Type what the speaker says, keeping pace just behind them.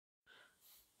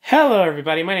Hello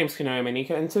everybody, my name's Kanai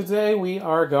Manika, and today we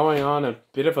are going on a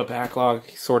bit of a backlog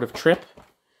sort of trip,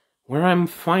 where I'm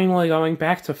finally going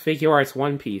back to Figuarts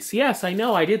One Piece. Yes, I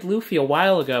know, I did Luffy a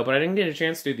while ago, but I didn't get a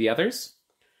chance to do the others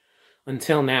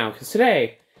until now, because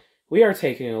today we are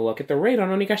taking a look at the Raid on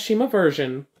Onigashima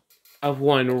version of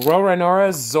one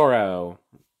Roronoa Zoro.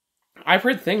 I've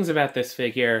heard things about this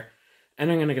figure,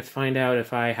 and I'm going to find out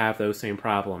if I have those same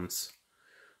problems.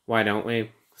 Why don't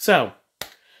we? So,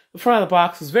 the front of the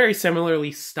box is very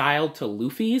similarly styled to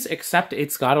Luffy's, except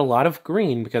it's got a lot of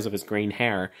green because of his green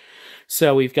hair.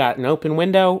 So we've got an open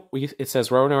window. It says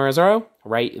Roronoa Zoro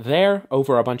right there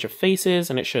over a bunch of faces,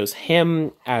 and it shows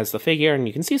him as the figure, and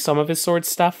you can see some of his sword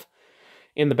stuff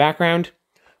in the background.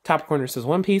 Top corner says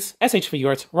One Piece, SH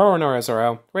Figuarts, Roronoa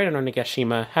Zoro, right on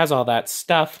Onigashima, has all that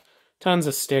stuff. Tons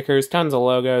of stickers, tons of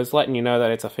logos, letting you know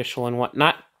that it's official and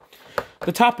whatnot.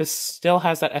 The top still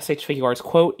has that SH Figuarts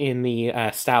quote in the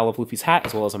style of Luffy's hat,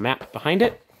 as well as a map behind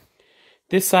it.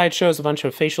 This side shows a bunch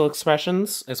of facial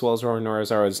expressions, as well as Roronoa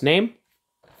Zoro's name.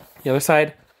 The other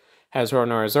side has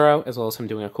Roronoa Zoro, as well as him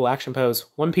doing a cool action pose.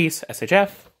 One Piece,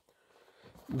 SHF.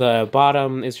 The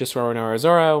bottom is just Roronoa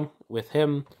Zoro with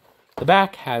him. The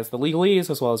back has the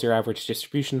legalese, as well as your average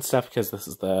distribution stuff, because this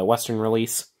is the Western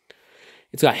release.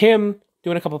 It's got him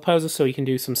doing a couple poses, so he can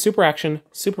do some super action,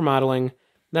 super modeling,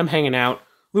 them hanging out,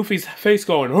 Luffy's face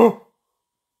going, oh!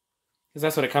 Because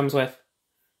that's what it comes with.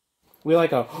 We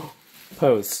like a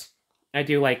pose. I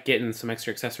do like getting some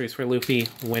extra accessories for Luffy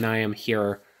when I am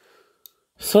here.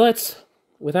 So let's,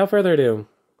 without further ado,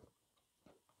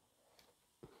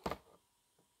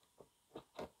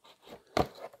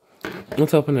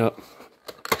 let's open it up.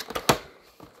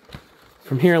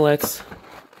 From here, let's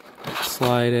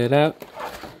slide it out.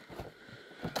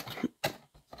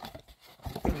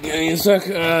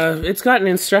 It's got an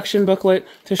instruction booklet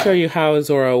to show you how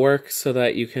Zoro works so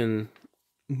that you can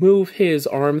move his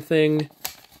arm thing,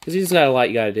 because he's got a lot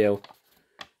you gotta do.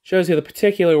 Shows you the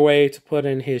particular way to put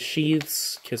in his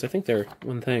sheaths, because I think they're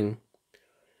one thing.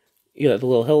 You got the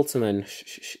little hilts and then,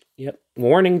 yep.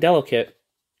 Warning, delicate.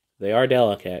 They are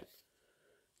delicate.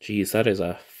 Jeez, that is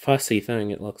a fussy thing,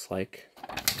 it looks like.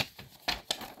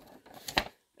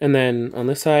 And then on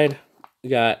this side, we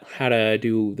got how to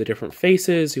do the different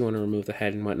faces. You want to remove the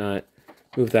head and whatnot.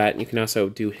 Move that. You can also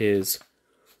do his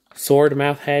sword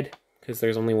mouth head, because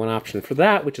there's only one option for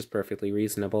that, which is perfectly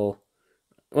reasonable.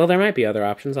 Well, there might be other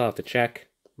options. I'll have to check,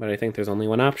 but I think there's only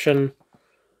one option.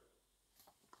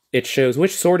 It shows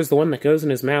which sword is the one that goes in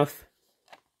his mouth.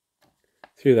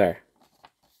 Through there.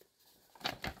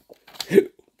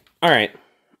 Alright.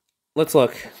 Let's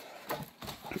look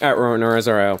at Roronoa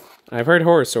Zoro. I've heard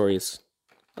horror stories.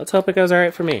 Let's hope it goes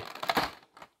alright for me.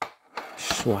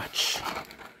 Swatch.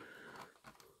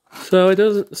 So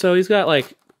he's got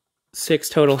like 6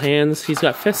 total hands. He's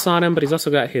got fists on him, but he's also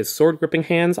got his sword gripping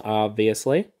hands,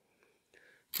 obviously.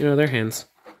 You know, they're hands.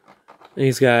 And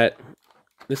he's got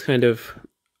this kind of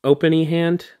open-y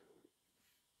hand.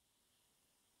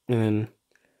 And then,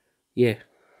 yeah.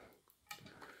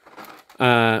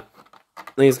 Then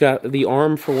he's got the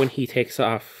arm for when he takes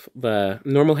off the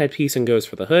normal headpiece and goes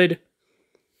for the hood.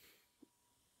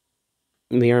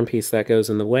 And the arm piece that goes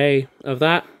in the way of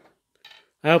that.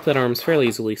 I hope that arm's fairly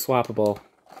easily swappable.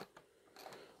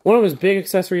 One of his big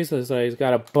accessories is that he's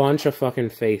got a bunch of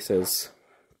fucking faces.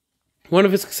 One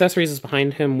of his accessories is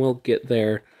behind him. We'll get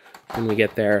there when we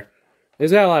get there.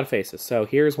 He's got a lot of faces. So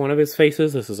here's one of his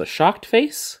faces. This is a shocked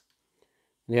face.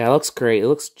 Yeah, it looks great. It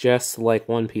looks just like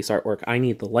One Piece artwork. I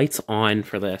need the lights on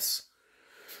for this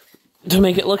to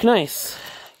make it look nice,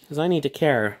 because I need to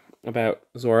care about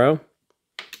Zoro.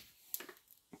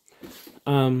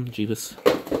 Jeebus.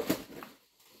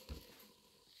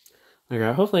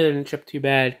 Okay, hopefully it didn't chip too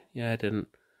bad. Yeah, it didn't.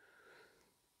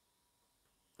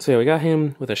 So yeah, we got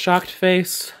him with a shocked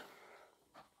face.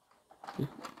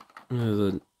 There's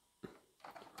a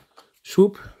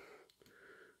swoop.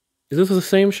 Is this the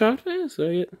same shocked face?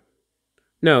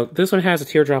 No, this one has a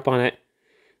teardrop on it.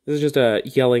 This is just a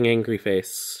yelling, angry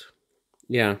face.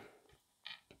 Yeah.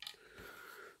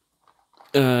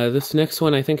 This next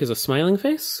one I think is a smiling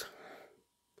face.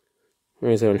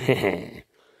 Where's it?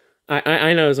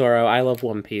 I know Zoro. I love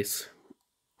One Piece.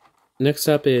 Next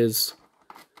up is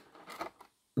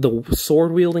the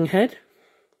sword-wielding head.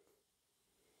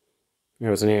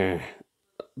 There was an air.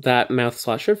 That mouth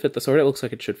slot should fit the sword. It looks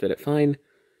like it should fit it fine.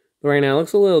 But right now it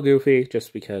looks a little goofy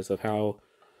just because of how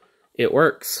it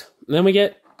works. And then we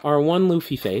get our one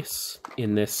Luffy face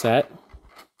in this set.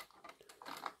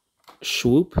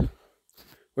 Swoop.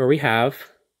 Where we have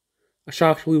a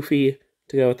shocked Luffy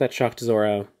to go with that shocked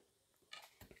Zoro.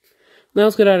 Now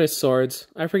let's get out his swords.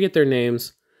 I forget their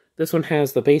names. This one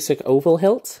has the basic oval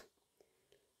hilt.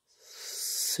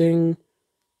 There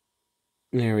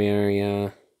we are, yeah.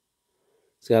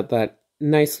 It's got that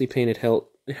nicely painted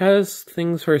hilt. It has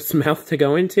things for its mouth to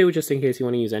go into, just in case you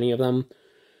want to use any of them.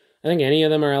 I think any of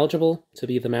them are eligible to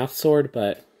be the mouth sword,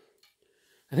 but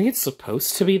I think it's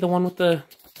supposed to be the one with the...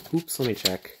 Oops, let me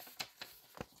check.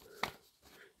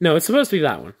 No, it's supposed to be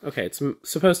that one. Okay, it's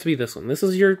supposed to be this one. This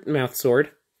is your mouth sword.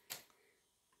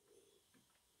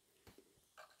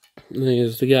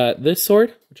 We got this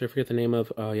sword, which I forget the name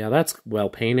of. Oh yeah, that's well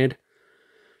painted.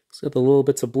 It's got the little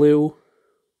bits of blue,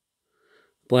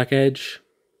 black edge.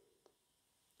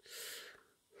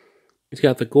 It's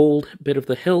got the gold bit of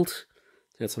the hilt.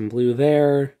 It's got some blue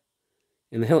there.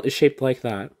 And the hilt is shaped like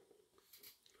that.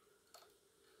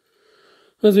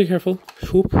 Let's be careful.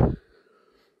 Whoop.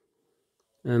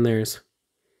 And there's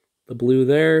the blue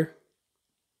there.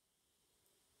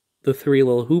 The 3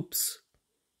 little hoops.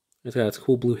 It's got its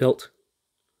cool blue hilt.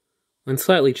 And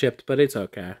slightly chipped, but it's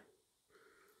okay.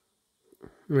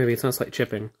 Maybe it's not slight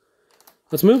chipping.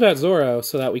 Let's move out Zoro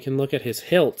so that we can look at his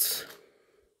hilts.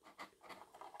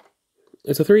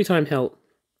 It's a 3-time hilt.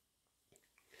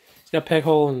 It's got peg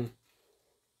hole and...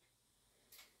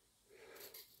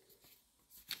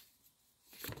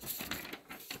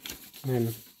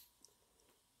 And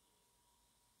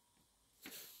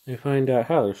I find out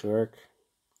how this works.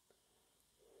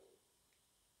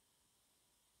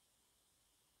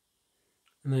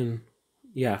 And then,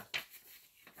 yeah.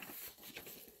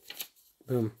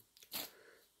 Boom.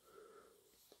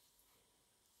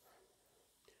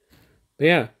 But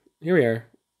yeah, here we are.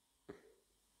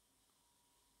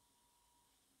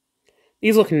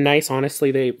 These look nice, honestly.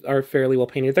 They are fairly well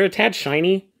painted. They're a tad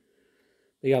shiny.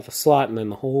 They got the slot and then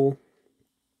the hole.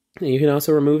 And you can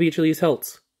also remove each of these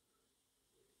hilts.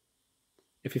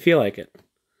 If you feel like it.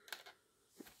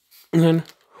 And then,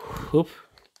 whoop.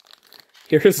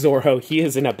 Here's Zoro. He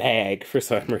is in a bag for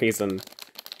some reason.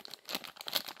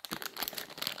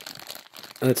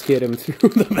 Let's get him through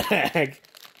the bag.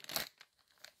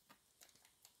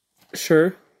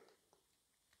 Sure.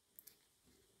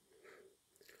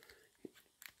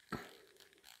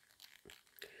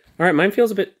 Alright, mine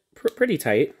feels a bit pretty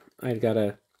tight. I've got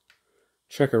to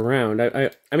check around.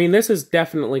 I mean, this is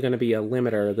definitely going to be a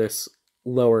limiter, this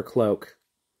lower cloak.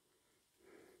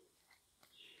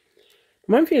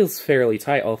 Mine feels fairly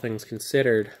tight, all things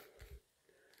considered.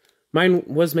 Mine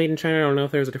was made in China. I don't know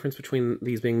if there's a difference between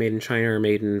these being made in China or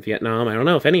made in Vietnam. I don't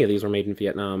know if any of these were made in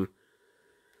Vietnam.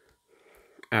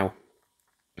 Ow.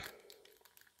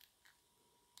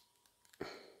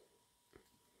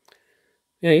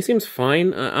 Yeah, he seems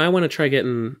fine. I want to try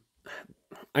getting...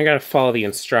 I gotta follow the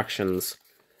instructions.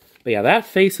 But yeah, that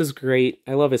face is great.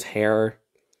 I love his hair.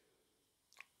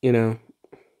 You know.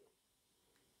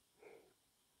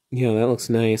 Yeah, that looks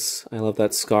nice. I love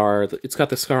that scar. It's got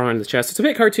the scar on the chest. It's a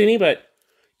bit cartoony, but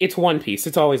it's One Piece.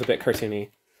 It's always a bit cartoony.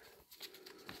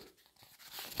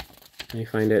 Let me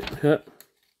find it. Huh.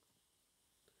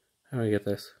 How do I get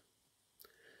this?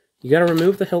 You gotta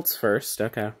remove the hilts first.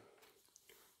 Okay.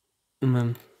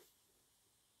 And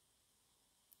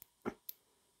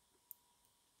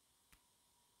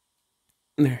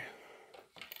then...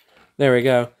 There we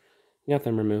go. Got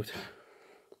them removed.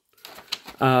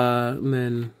 And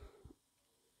then...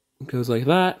 It goes like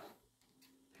that.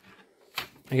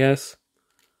 I guess.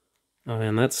 Oh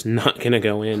man, that's not gonna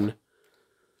go in.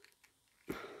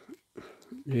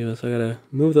 Yeah, so I gotta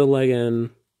move the leg in.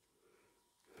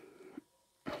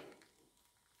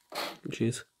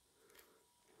 Jeez.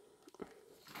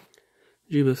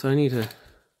 Jeebus, I need to...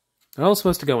 They're all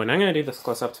supposed to go in. I'm gonna do this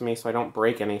close up to me so I don't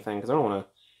break anything, because I don't want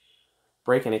to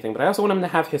break anything, but I also want him to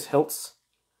have his hilts.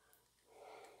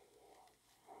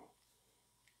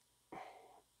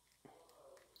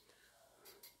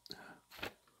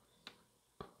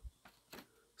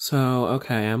 So,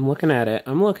 okay, I'm looking at it.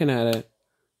 I'm looking at it.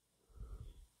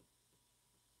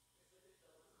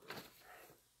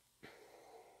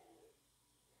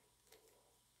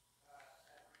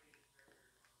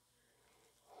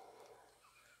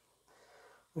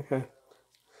 Okay.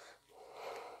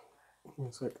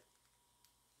 One sec.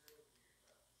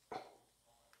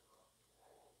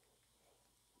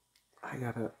 I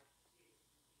gotta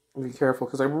be careful,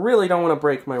 because I really don't want to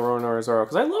break my Roronoa Zoro,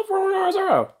 because I love Roronoa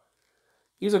Zoro!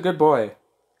 He's a good boy.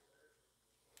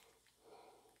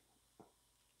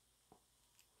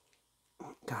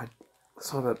 God, I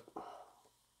saw that.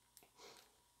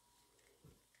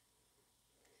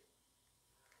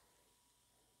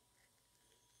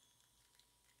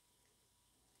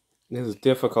 This is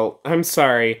difficult. I'm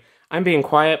sorry. I'm being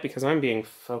quiet because I'm being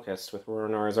focused with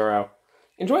Roronoa Zoro.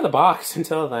 Enjoy the box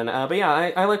until then. But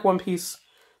yeah, I like One Piece.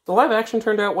 The live action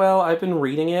turned out well. I've been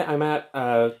reading it. I'm at,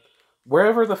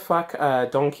 wherever the fuck,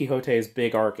 Don Quixote's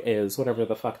big arc is. Whatever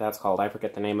the fuck that's called. I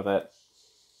forget the name of it.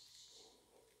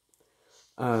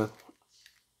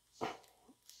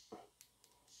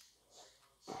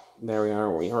 There we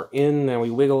are. We are in. Now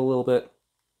we wiggle a little bit.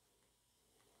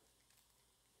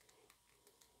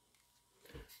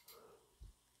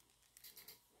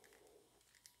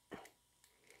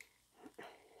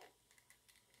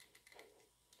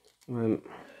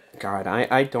 God,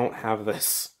 I don't have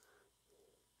this.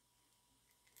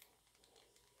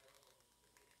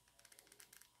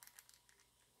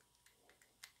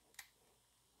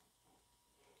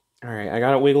 Alright, I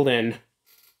got it wiggled in.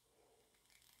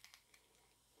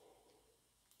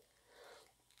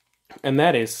 And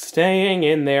that is staying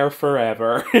in there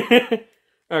forever.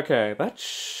 Okay, that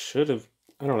should have...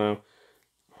 I don't know.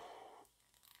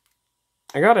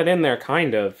 I got it in there,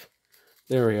 kind of.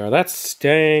 There we are. That's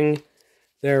staying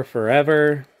there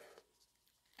forever.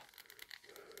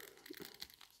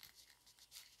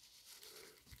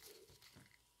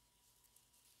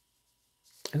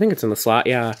 I think it's in the slot,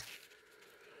 yeah.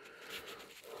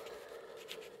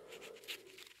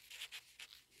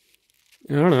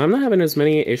 I don't know, I'm not having as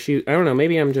many issues. I don't know,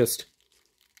 maybe I'm just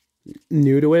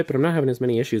new to it, but I'm not having as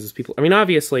many issues as people. I mean,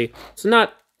 obviously, it's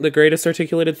not the greatest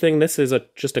articulated thing. This is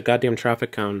just a goddamn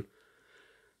traffic cone.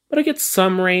 But I get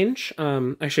some range.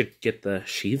 I should get the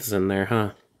sheaths in there,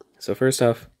 huh? So first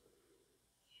off...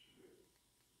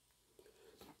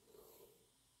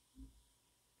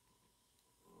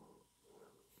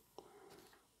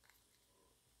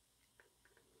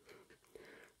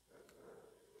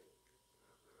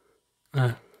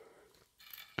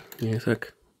 give me a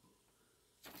sec.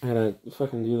 I gotta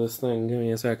fucking do this thing. Give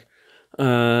me a sec.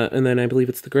 And then I believe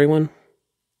it's the gray one.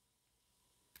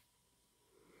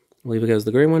 I believe it goes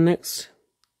the gray one next.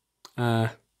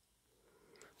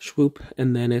 Swoop,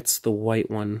 and then it's the white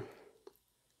one.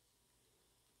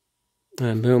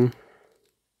 And boom.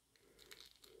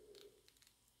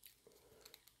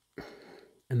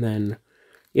 And then,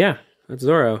 yeah, that's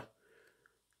Zoro.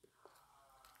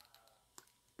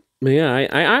 But yeah,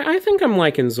 I think I'm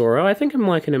liking Zoro. I think I'm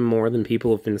liking him more than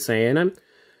people have been saying.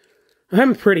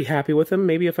 I'm pretty happy with him.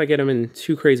 Maybe if I get him in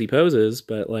too crazy poses,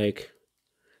 but like...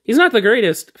 He's not the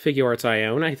greatest Figuarts I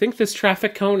own. I think this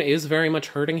traffic cone is very much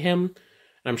hurting him.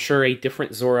 I'm sure a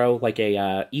different Zoro, like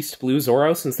a East Blue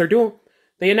Zoro, since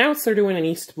they announced they're doing an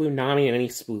East Blue Nami and an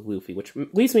East Blue Luffy, which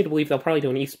leads me to believe they'll probably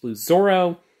do an East Blue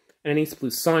Zoro and an East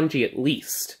Blue Sanji at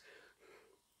least.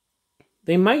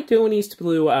 They might do an East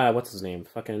Blue, what's his name?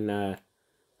 Fucking, oh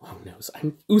no,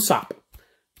 Usopp.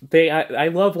 I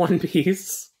love One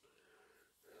Piece.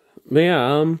 But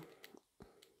yeah,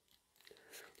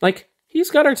 like, he's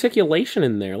got articulation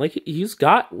in there. Like, he's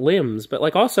got limbs, but,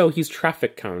 like, also, he's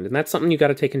traffic coned, and that's something you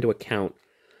gotta take into account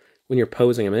when you're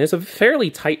posing him. And it's a fairly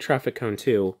tight traffic cone,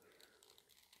 too.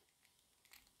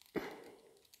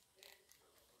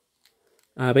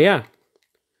 But yeah.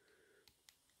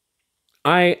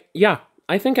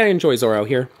 I think I enjoy Zoro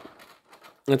here.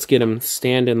 Let's get him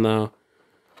standing, though.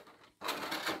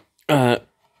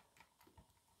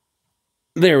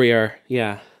 There we are.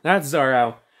 Yeah, that's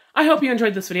Zoro. I hope you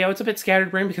enjoyed this video. It's a bit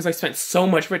scatterbrained because I spent so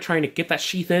much of it trying to get that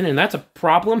sheath in, and that's a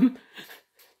problem.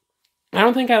 I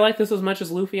don't think I like this as much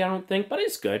as Luffy, I don't think, but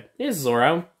it's good. It is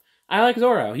Zoro. I like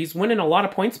Zoro. He's winning a lot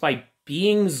of points by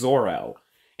being Zoro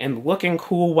and looking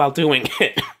cool while doing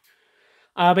it.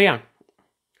 But yeah.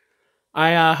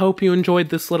 I hope you enjoyed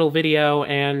this little video,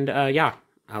 and yeah,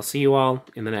 I'll see you all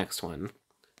in the next one.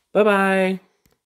 Bye-bye!